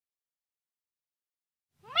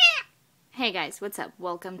Hey guys, what's up?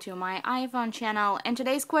 Welcome to my iPhone channel, and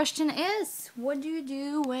today's question is, what do you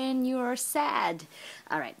do when you're sad?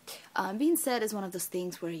 Alright, being sad is one of those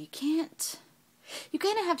things where you kind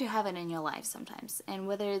of have to have it in your life sometimes. And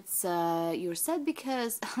whether it's you're sad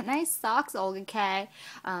because nice socks, Olga K.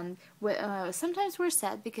 Sometimes we're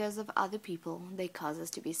sad because of other people. They cause us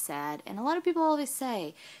to be sad. And a lot of people always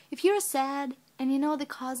say, if you're sad and you know the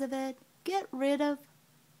cause of it, get rid of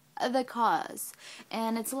the cause.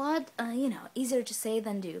 And it's a lot easier to say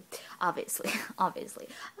than do, obviously. Obviously,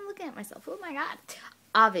 I'm looking at myself, oh my god,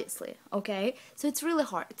 obviously, okay, so it's really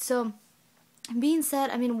hard. So being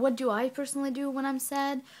sad, I mean, what do I personally do when I'm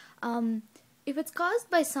sad? If it's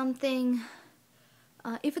caused by something,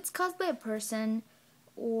 if it's caused by a person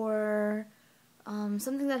or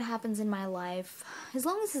something that happens in my life, as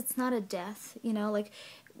long as it's not a death, like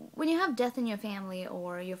when you have death in your family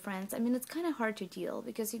or your friends, I mean, it's kind of hard to deal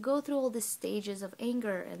because you go through all these stages of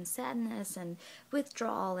anger and sadness and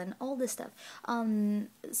withdrawal and all this stuff.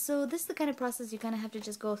 So this is the kind of process you kind of have to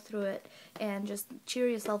just go through it and just cheer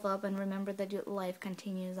yourself up and remember that your life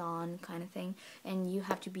continues on, kind of thing, and you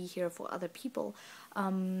have to be here for other people.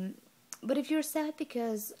 But if you're sad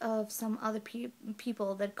because of some other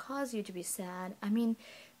people that cause you to be sad, I mean,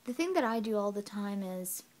 the thing that I do all the time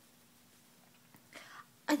is,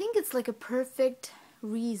 I think it's like a perfect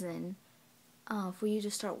reason for you to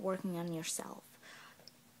start working on yourself.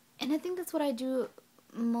 And I think that's what I do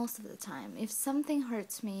most of the time. If something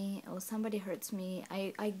hurts me or somebody hurts me,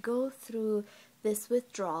 I go through this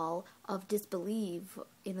withdrawal of disbelief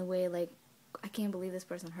in a way like, I can't believe this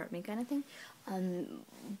person hurt me kind of thing.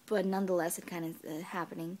 But nonetheless, it kind of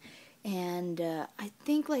happening. And I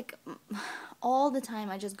think like all the time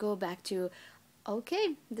I just go back to,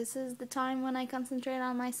 okay, this is the time when I concentrate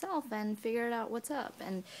on myself and figure out what's up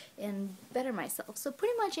and better myself. So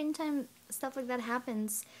pretty much anytime stuff like that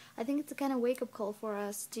happens, I think it's a kind of wake-up call for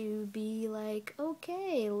us to be like,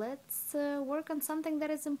 okay, let's work on something that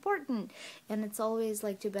is important. And it's always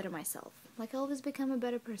like to better myself. Like I always become a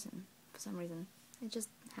better person for some reason. It just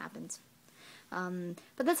happens.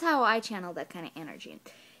 But that's how I channel that kind of energy.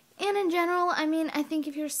 And in general, I mean, I think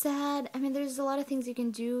if you're sad, I mean, there's a lot of things you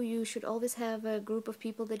can do. You should always have a group of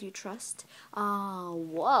people that you trust.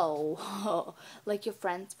 Whoa. Like your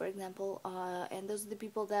friends, for example. And those are the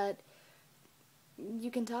people that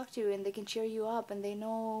you can talk to, and they can cheer you up, and they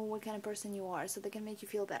know what kind of person you are, so they can make you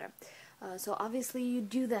feel better. So obviously you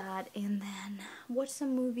do that, and then watch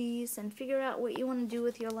some movies, and figure out what you want to do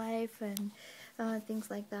with your life, and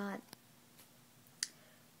things like that.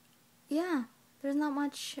 Yeah. There's not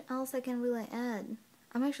much else I can really add.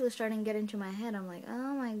 I'm actually starting to get into my head. I'm like,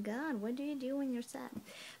 oh my god, what do you do when you're sad?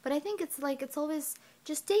 But I think it's like, it's always,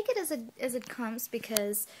 just take it as it comes,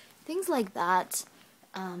 because things like that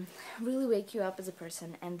really wake you up as a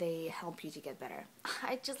person, and they help you to get better.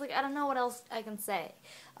 I don't know what else I can say.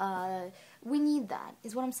 We need that,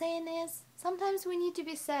 is what I'm saying is, sometimes we need to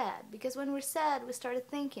be sad, because when we're sad, we started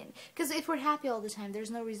thinking. Because if we're happy all the time, there's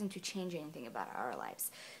no reason to change anything about our lives.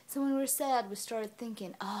 So when we're sad, we started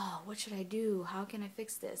thinking, oh, what should I do? How can I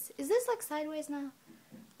fix this? Is this like sideways now?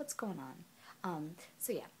 What's going on?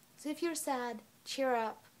 So yeah, so if you're sad, cheer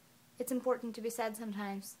up. It's important to be sad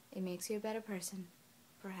sometimes. It makes you a better person.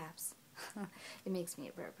 Perhaps. It makes me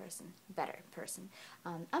a better person.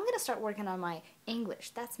 I'm gonna start working on my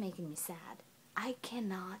English. That's making me sad. I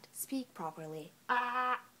cannot speak properly.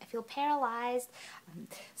 I feel paralyzed.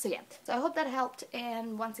 So yeah, so I hope that helped,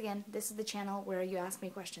 and once again, this is the channel where you ask me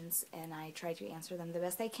questions and I try to answer them the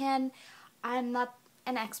best I can. I'm not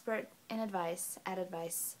an expert in advice.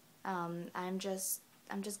 I'm just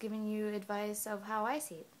giving you advice of how I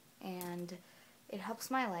see it, and it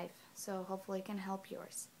helps my life, so hopefully it can help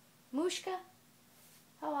yours. Mushka,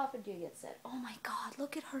 how often do you get sad? Oh my god,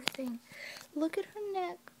 look at her thing. Look at her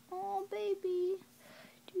neck. Oh, baby.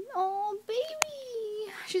 Oh,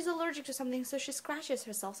 baby. She's allergic to something, so she scratches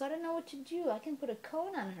herself, so I don't know what to do. I can put a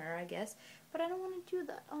cone on her, I guess, but I don't want to do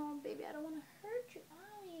that. Oh, baby, I don't want to hurt you.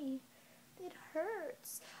 Owie. It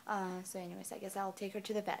hurts. So anyways, I guess I'll take her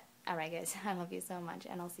to the vet. Alright, guys, I love you so much,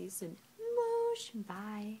 and I'll see you soon. Moosh.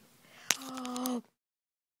 Bye.